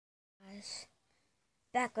guys,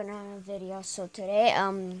 back on another video. So today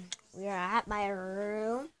we are at my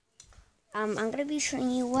room. I'm gonna be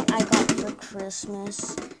showing you what I got for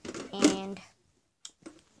Christmas, and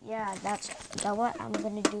yeah, that's what I'm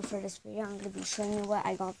gonna do for this video. I'm gonna be showing you what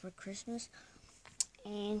I got for Christmas,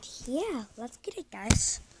 and yeah, let's get it,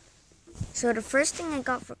 guys. So the first thing I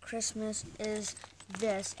got for Christmas is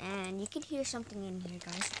this, and you can hear something in here,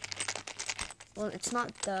 guys. Well, it's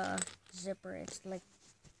not the zipper, it's like,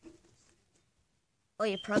 oh,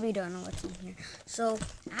 you probably don't know what's in here. So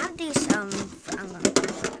I have these I'm gonna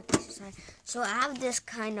put this aside. So I have this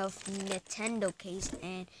kind of Nintendo case,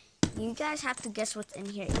 and you guys have to guess what's in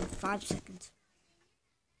here in 5 seconds.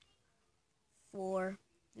 4,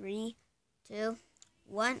 3, 2,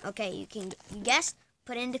 1. Okay, you can guess.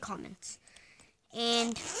 Put in the comments.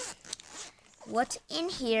 And what's in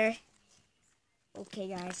here? Okay,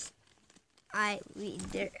 guys.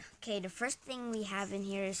 The first thing we have in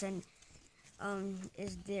here is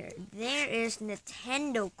there is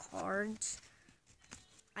Nintendo cards.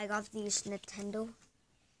 I got these Nintendo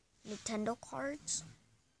cards.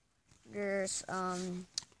 There's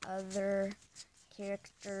other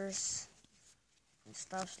characters and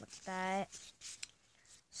stuff like that.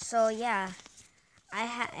 So yeah,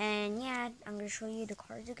 I'm gonna show you the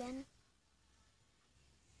cards again.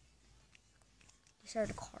 These are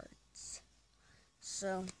the cards.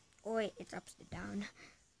 So, oh wait, it's upside down.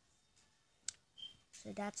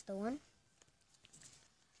 So that's the one.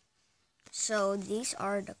 So these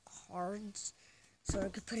are the cards. So I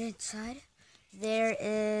could put it inside. There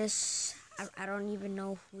is, I don't even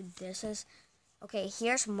know who this is. Okay,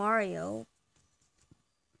 here's Mario.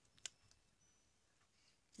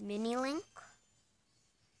 Mini Link.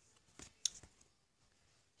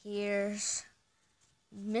 Here's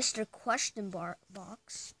Mr. Question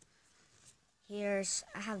Box. Here's,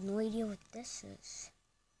 I have no idea what this is.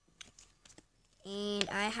 And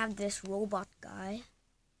I have this robot guy.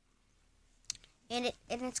 And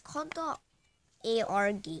it's called the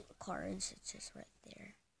AR game cards. It's just right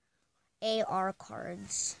there. AR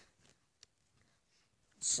cards.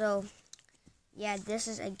 So yeah, this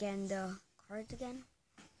is again the cards again.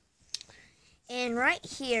 And right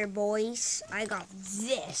here, boys, I got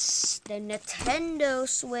this, the Nintendo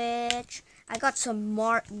Switch. I got some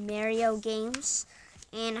Mario games,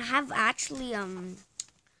 and I have actually a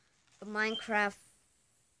Minecraft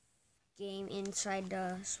game inside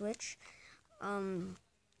the Switch.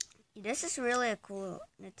 This is really a cool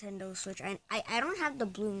Nintendo Switch. I don't have the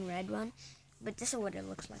blue and red one, but this is what it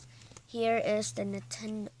looks like. Here is the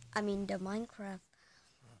the Minecraft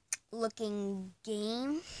looking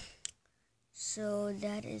game. So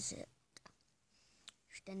that is it.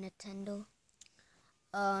 The Nintendo.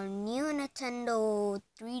 New Nintendo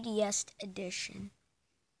 3DS edition.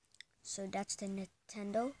 So that's the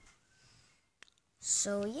Nintendo.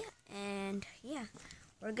 So yeah,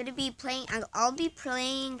 we're gonna be playing. I'll be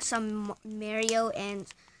playing some Mario and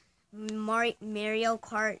Mario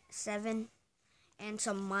Kart 7 and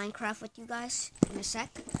some Minecraft with you guys in a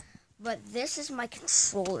sec. But this is my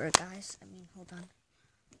controller, guys. Hold on.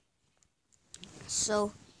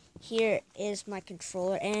 So here is my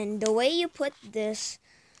controller, and the way you put this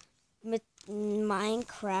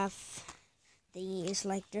Minecraft thingy is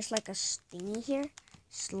like there's like a thingy here,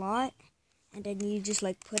 slot, and then you just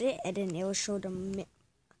like put it, and then it will show the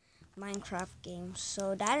Minecraft game.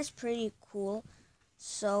 So that is pretty cool.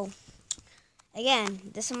 So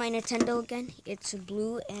again, this is my Nintendo again. It's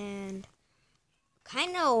blue and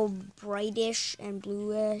kind of brightish and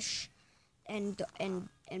bluish and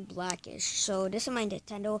blackish. So this is my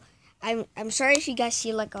Nintendo. I'm sorry if you guys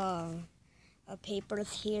see like a paper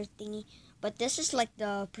here thingy, but this is like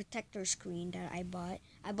the protector screen that I bought.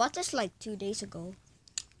 I bought this like 2 days ago,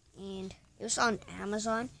 and it was on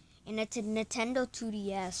Amazon, and it's a Nintendo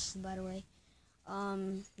 2DS, by the way,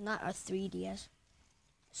 not a 3DS.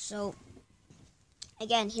 So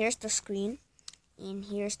again, here's the screen, and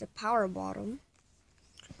here's the power bottom.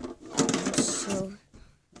 So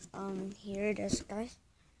here it is, guys.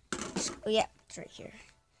 Oh yeah, it's right here.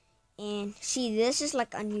 And see, this is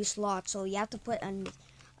like a new slot, so you have to put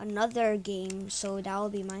another game. So that will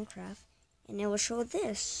be Minecraft, and it will show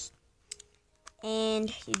this.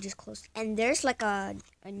 And you just close. And there's like a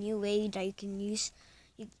new way that you can use.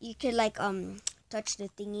 You could like touch the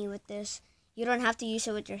thingy with this. You don't have to use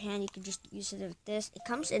it with your hand. You can just use it with this. It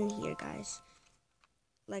comes in here, guys,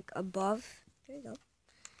 like above. There you go.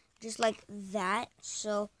 Just like that.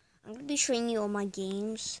 So I'm gonna be showing you all my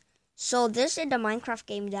games. So this is the Minecraft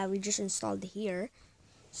game that we just installed here.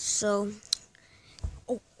 So,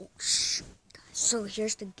 shoot, guys. So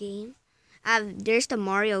here's the game. there's the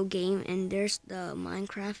Mario game and there's the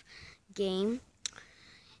Minecraft game.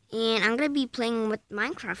 And I'm gonna be playing with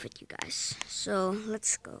Minecraft with you guys. So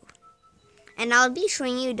let's go. And I'll be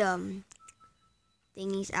showing you the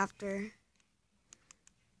thingies after,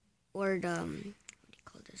 or the what do you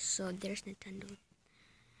call this? So there's Nintendo.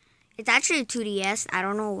 It's actually a 2DS. I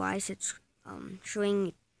don't know why it's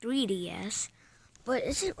showing 3DS, but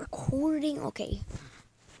is it recording? Okay,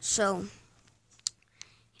 so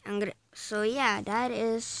So yeah, that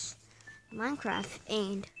is Minecraft,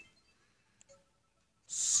 and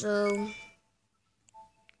so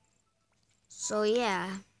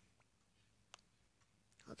yeah.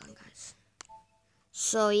 Hold on, guys.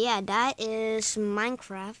 So yeah, that is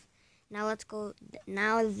Minecraft. Now let's go.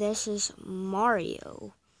 Now this is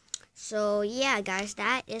Mario. So yeah, guys,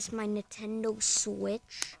 that is my Nintendo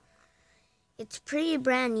Switch. It's pretty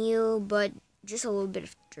brand new, but just a little bit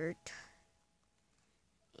of dirt.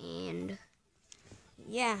 And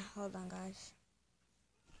yeah, hold on, guys.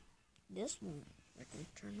 This one I can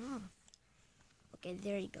turn off. Okay,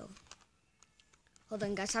 there you go. Hold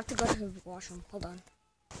on, guys. I have to go to the washroom. Hold on.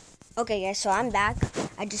 Okay, guys. So I'm back.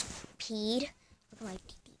 I just peed. Look at my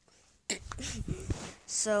pee.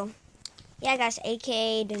 So yeah, guys.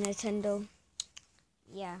 AKA the Nintendo.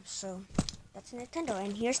 Yeah. So that's Nintendo,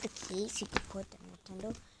 and here's the case you can put the Nintendo.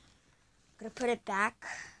 I'm gonna put it back.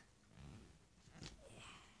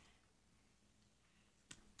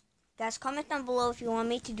 Guys, comment down below if you want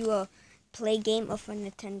me to do a play game of a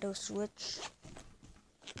Nintendo Switch.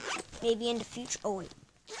 Maybe in the future. Oh, wait.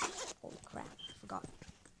 Holy crap. I forgot.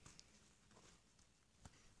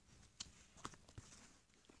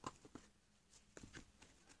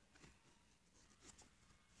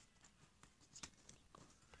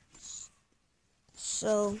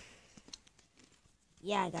 So,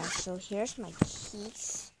 yeah, guys. So, here's my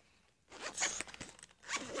keys.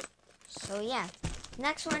 So, yeah.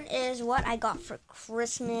 Next one is what I got for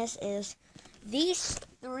Christmas is these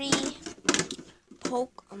 3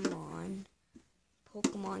 Pokemon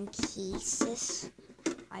cases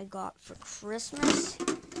I got for Christmas,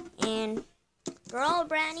 and they're all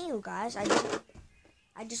brand new, guys. I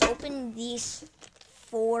just opened these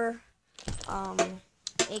 4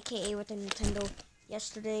 AKA with the Nintendo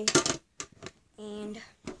yesterday, and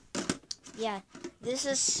yeah, this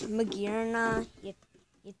is Magearna,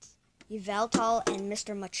 Yveltal, and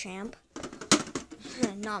Mr. Machamp.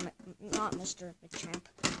 not Mr. Machamp.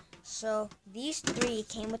 So these 3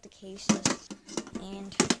 came with the cases,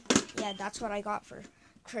 and yeah, that's what I got for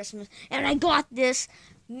Christmas. And I got this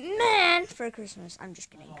man for Christmas. I'm just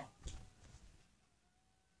kidding.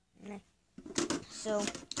 So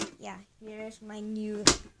yeah, here's my new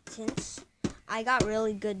tints. I got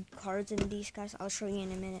really good cards in these, guys. I'll show you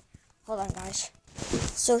in a minute. Hold on, guys.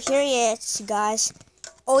 So here it is, guys.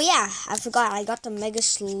 Oh yeah, I forgot. I got the Mega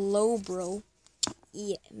Slowbro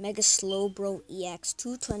EX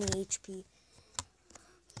 220 HP.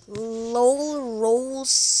 Low roll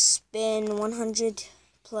spin 100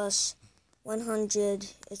 plus 100.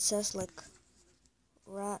 It says like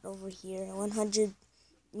right over here. 100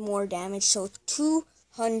 more damage, so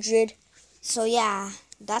 200. So yeah,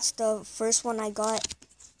 that's the first one I got.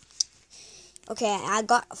 Okay, I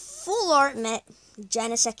got full art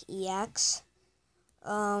Genesect EX.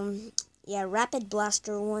 Yeah, Rapid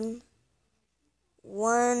Blaster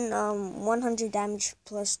 100 damage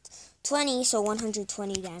plus 20, so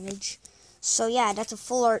 120 damage. So yeah, that's a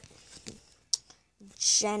full art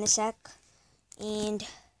Genesect. And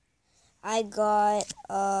I got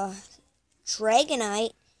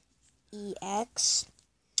Dragonite EX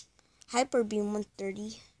Hyper Beam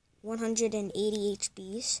 130, 180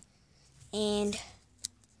 HPs. And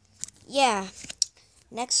yeah,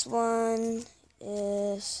 next one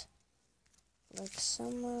is like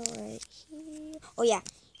somewhere right here. Oh yeah,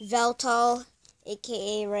 Veltal,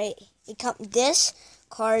 aka right. This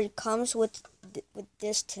card comes with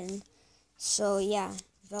this tin. So yeah,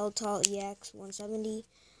 Veltal EX 170,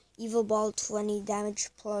 Evil Ball 20 damage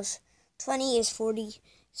plus 20 is 40.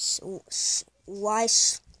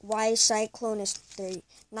 Y Cyclone is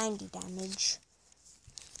 90 damage.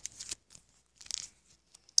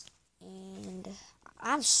 And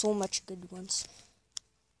I have so much good ones.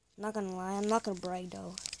 Not gonna lie, I'm not gonna brag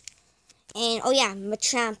though. And oh yeah,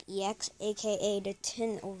 Machamp EX, aka the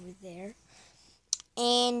tin over there.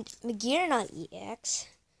 And Magearna EX,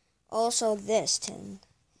 also this tin.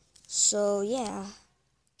 So yeah,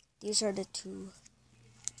 these are the 2.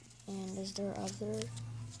 And is there other?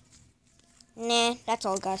 Nah, that's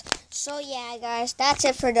all, guys. So yeah, guys, that's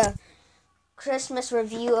it for the Christmas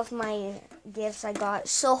review of my gifts I got.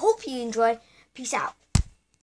 So hope you enjoyed. Peace out.